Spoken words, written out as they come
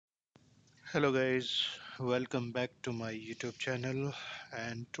Hello guys, welcome back to my YouTube channel.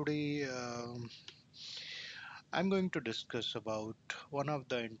 And today I'm going to discuss about one of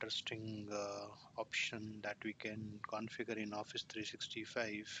the interesting option that we can configure in Office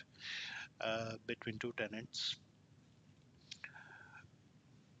 365 between two tenants.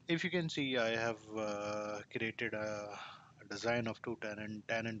 If you can see, I have created a design of two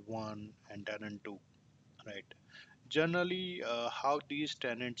tenant 1 and tenant 2, right? Generally, how these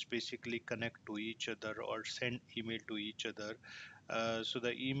tenants basically connect to each other or send email to each other. So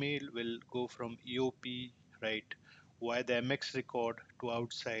the email will go from EOP, right, via the MX record to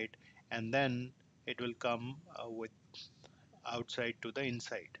outside, and then it will come with outside to the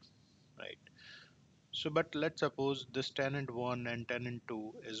inside, right? So, but let's suppose this tenant 1 and tenant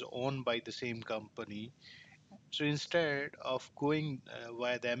 2 is owned by the same company. So instead of going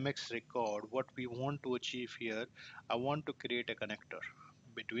via the MX record, what we want to achieve here, I want to create a connector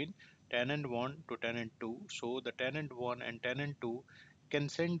between tenant 1 to tenant 2. So the tenant 1 and tenant 2 can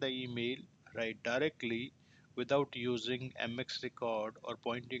send the email right directly without using MX record or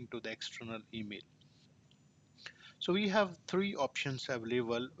pointing to the external email. So we have three options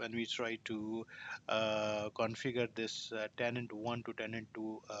available when we try to configure this tenant 1 to tenant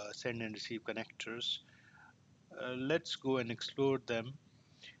 2 send and receive connectors. Let's go and explore them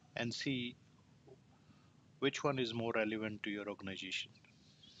and see which one is more relevant to your organization.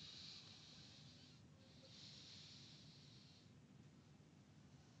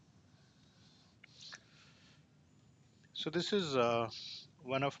 So this is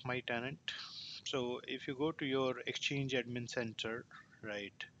one of my tenant. So if you go to your Exchange Admin Center,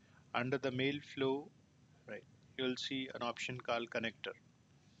 right, under the mail flow, right, you'll see an option called connector.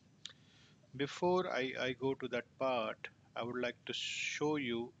 Before I go to that part, I would like to show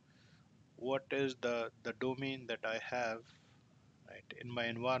you what is the domain that I have, right, in my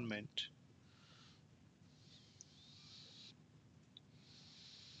environment.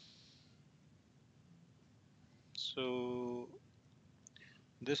 So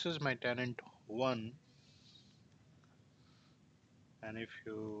this is my tenant 1, and if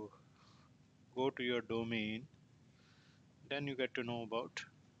you go to your domain, then you get to know about.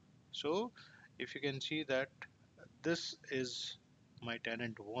 So if you can see that this is my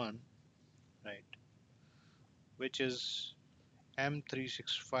tenant 1, right, which is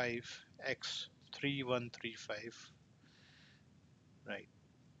M365X3135, right,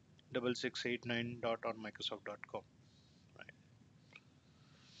 6689 dot on Microsoft.com, right.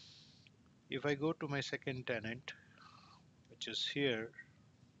 If I go to my second tenant, which is here,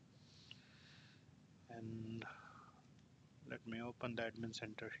 and let me open the admin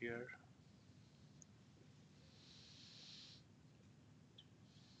center here.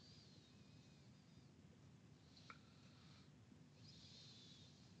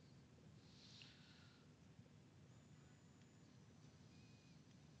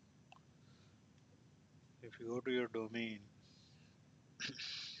 If you go to your domain,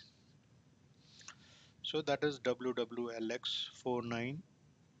 so that is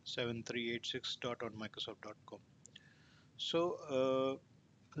www.lx497386 dot on Microsoft.com. So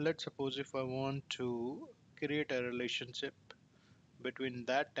let's suppose if I want to create a relationship between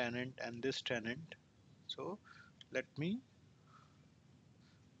that tenant and this tenant. So let me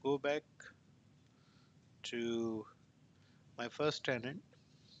go back to my first tenant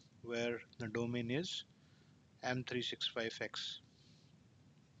where the domain is M365X.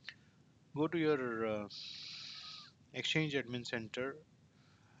 Go to your Exchange Admin Center.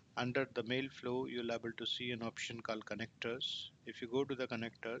 Under the mail flow, you'll able to see an option called connectors. If you go to the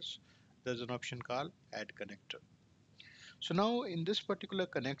connectors, there's an option called add connector. So now in this particular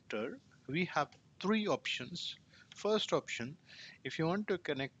connector, we have three options. First option, if you want to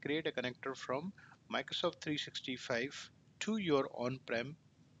create a connector from Microsoft 365 to your on-prem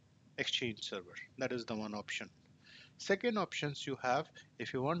Exchange server, that is the one option. Second options you have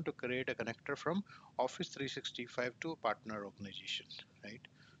if you want to create a connector from Office 365 to a partner organization, right?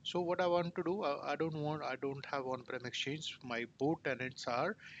 So what I want to do, I don't have on-prem Exchange. My both tenants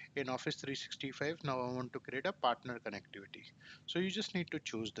are in Office 365. Now I want to create a partner connectivity. So you just need to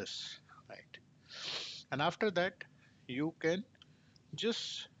choose this, right? And after that, you can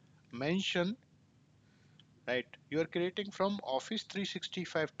just mention, right? You are creating from Office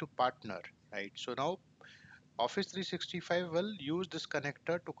 365 to partner, right? So now Office 365 will use this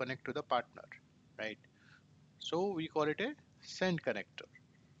connector to connect to the partner, right? So we call it a send connector,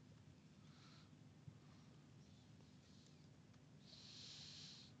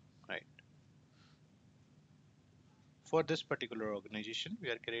 right? For this particular organization, we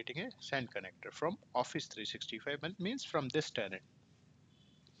are creating a send connector from Office 365, means from this tenant.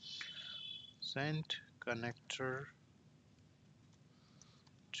 send connector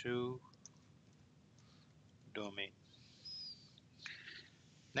to domain.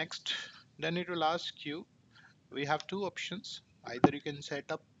 Next, then it will ask you, we have two options. Either you can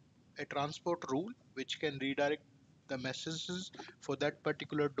set up a transport rule which can redirect the messages for that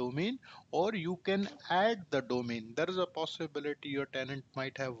particular domain, or you can add the domain. There is a possibility your tenant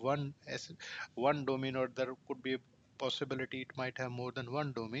might have one domain, or there could be a possibility it might have more than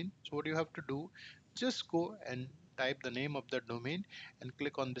one domain. So what you have to do, just go and type the name of the domain and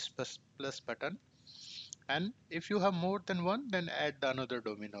click on this plus button, and if you have more than one, then add the another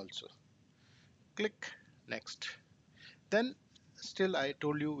domain also. Click next. Then still I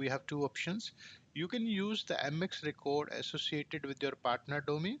told you we have two options. You can use the MX record associated with your partner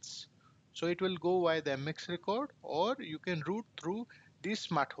domains. So it will go via the MX record, or you can route through the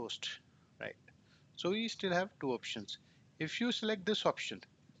smart host, right? So we still have two options. If you select this option,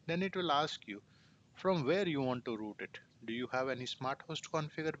 then it will ask you from where you want to route it. Do you have any smart host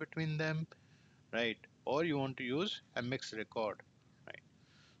configured between them, right? Or you want to use MX record, right?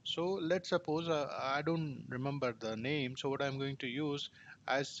 So let's suppose I don't remember the name. So what I'm going to use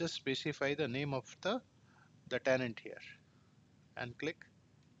is just specify the name of the tenant here and click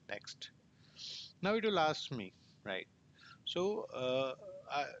next. Now it will ask me, right? So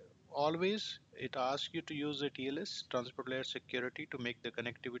I, always it asks you to use the TLS, transport layer security, to make the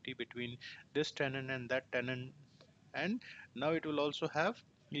connectivity between this tenant and that tenant, and now it will also have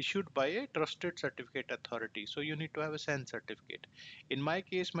issued by a trusted certificate authority. So you need to have a SAN certificate. In my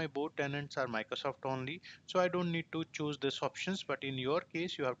case, my both tenants are Microsoft only, so I don't need to choose this options, but in your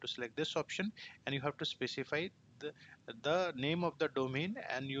case you have to select this option and you have to specify the, the name of the domain,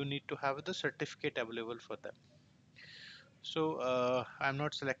 and you need to have the certificate available for them. So I'm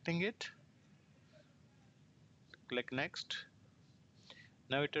not selecting it. Click next.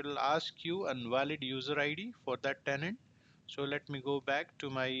 Now it will ask you a valid user ID for that tenant. So let me go back to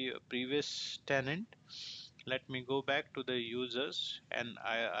my previous tenant. Let me go back to the users, and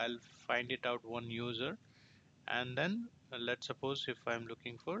I'll find it out one user, and then let's suppose if I'm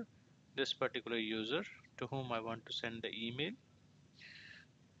looking for this particular user to whom I want to send the email.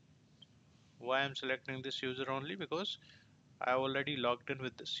 Why I'm selecting this user only? Because I already logged in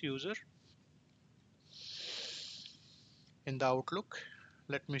with this user in the Outlook.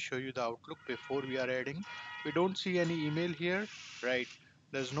 Let me show you the Outlook before we are adding. We don't see any email here, right?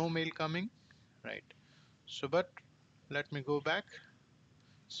 There's no mail coming, right? So but let me go back,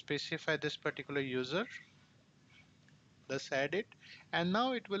 specify this particular user, thus add it, and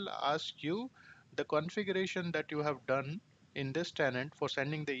now it will ask you the configuration that you have done in this tenant for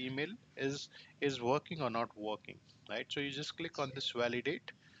sending the email is working or not working, right? So you just click on this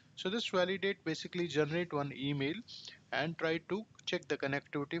validate. So this validate basically generate one email and try to check the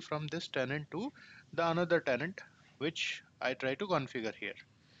connectivity from this tenant to the another tenant which I try to configure here.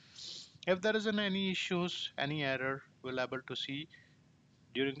 If there isn't any issues, any error, we'll able to see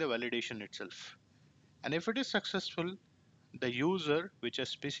during the validation itself. And if it is successful, the user which I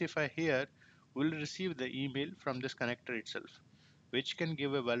specify here will receive the email from this connector itself, which can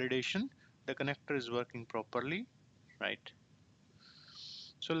give a validation the connector is working properly, right?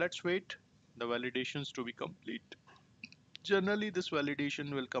 So let's wait the validations to be complete. Generally this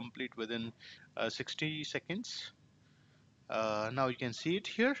validation will complete within 60 seconds. Now you can see it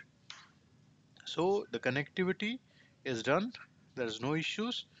here. So the connectivity is done. There is no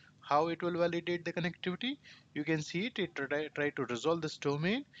issues. How it will validate the connectivity? You can see it. It try to resolve this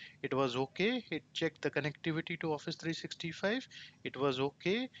domain. It was okay. It checked the connectivity to Office 365. It was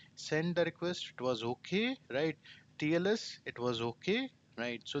okay. Send the request. It was okay. Right. TLS. It was okay.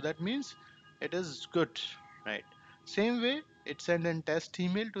 Right. So that means it is good. Right. Same way, it send a test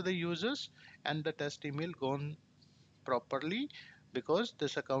email to the users, and the test email gone properly because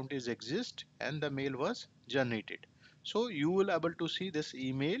this account is exist and the mail was generated. So you will able to see this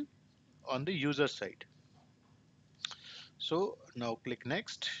email on the user side. So now click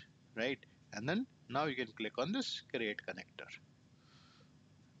next, right? And then now you can click on this create connector.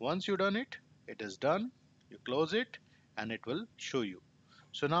 Once you done it, it is done. You close it and it will show you.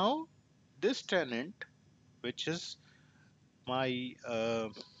 So now this tenant, which is my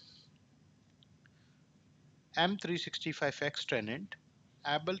M365X tenant,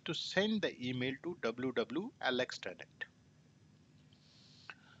 able to send the email to WWLX tenant.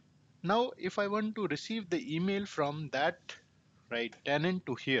 Now, if I want to receive the email from that right tenant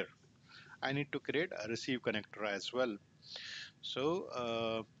to here, I need to create a receive connector as well.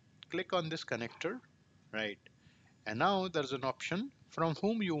 So click on this connector, right? And now there's an option from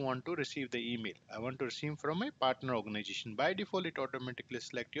whom you want to receive the email. I want to receive from my partner organization. By default, it automatically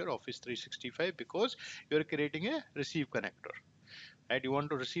select your Office 365 because you're creating a receive connector, right? You want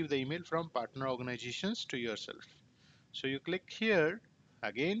to receive the email from partner organizations to yourself. So you click here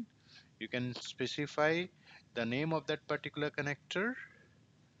again. You can specify the name of that particular connector,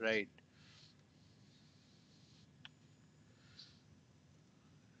 right?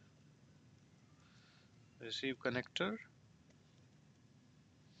 Receive connector,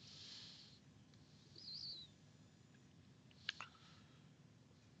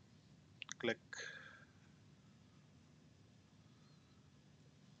 click.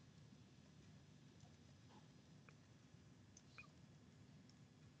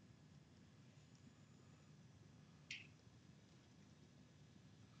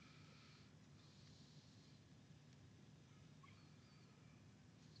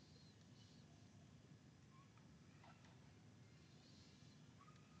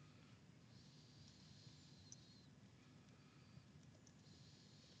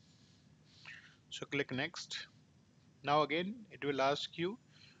 So click next. Now again, it will ask you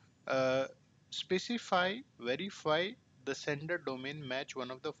uh, specify, verify the sender domain match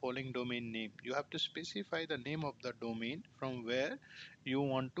one of the following domain name. You have to specify the name of the domain from where you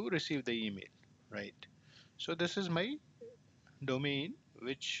want to receive the email, right? So this is my domain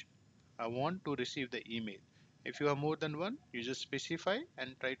which I want to receive the email. If you have more than one, you just specify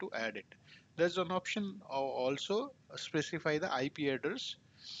and try to add it. There's an option also specify the IP address,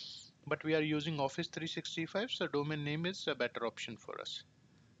 but we are using Office 365, so domain name is a better option for us.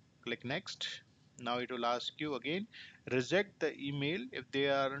 Click next. Now it will ask you again, reject the email if they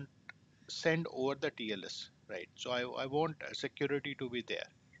aren't sent over the TLS, right? So I want security to be there,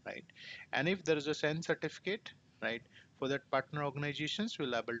 right? And if there is a send certificate, right, for that partner organizations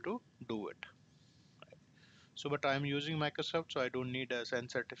will able to do it. So but I'm using Microsoft, so I don't need a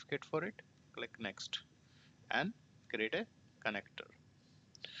send certificate for it. Click next and create a connector.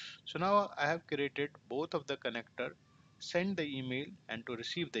 So now I have created both of the connector, send the email and to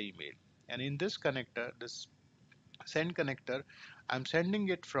receive the email. And in this connector, this send connector, I'm sending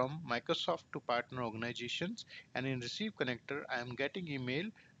it from Microsoft to partner organizations, and in receive connector I am getting email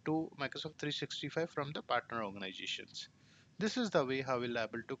to Microsoft 365 from the partner organizations. This is the way how we'll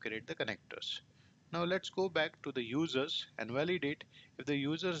able to create the connectors. Now let's go back to the users and validate if the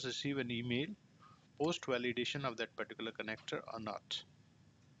users receive an email post validation of that particular connector or not.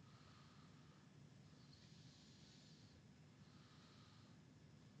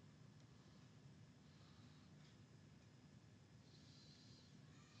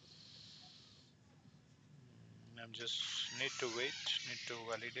 I'm just need to wait, need to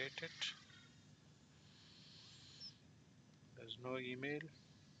validate it. There's no email.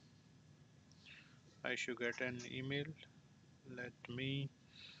 I should get an email. Let me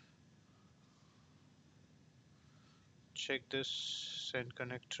check this send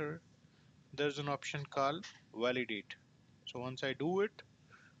connector. There's an option called validate. So once I do it,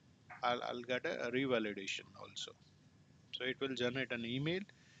 I'll get a revalidation also. So it will generate an email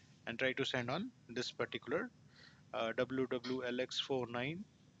and try to send on this particular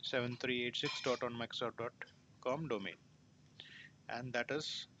www.lx497386.onmicrosoft.com domain, and that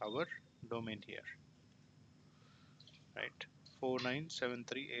is our domain here, right?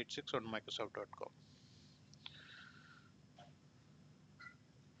 497386 on microsoft.com.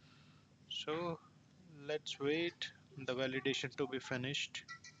 So let's wait the validation to be finished.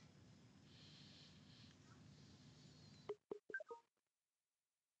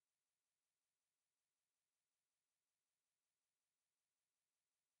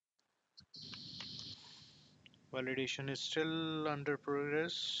 Validation is still under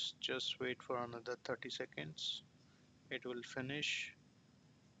progress. Just wait for another 30 seconds. It will finish.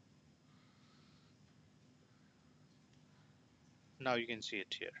 Now you can see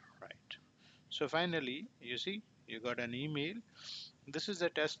it here, right? So finally, you see, you got an email. This is a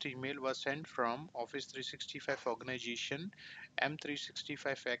test email was sent from Office 365 organization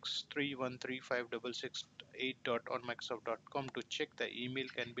M365X3135668 on Microsoft.com to check the email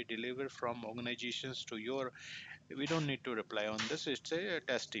can be delivered from organizations to your. We don't need to reply on this. It's a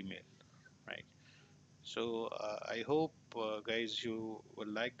test email, right? So I hope guys you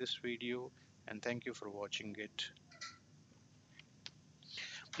will like this video, and thank you for watching it.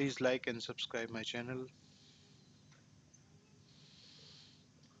 Please like and subscribe my channel.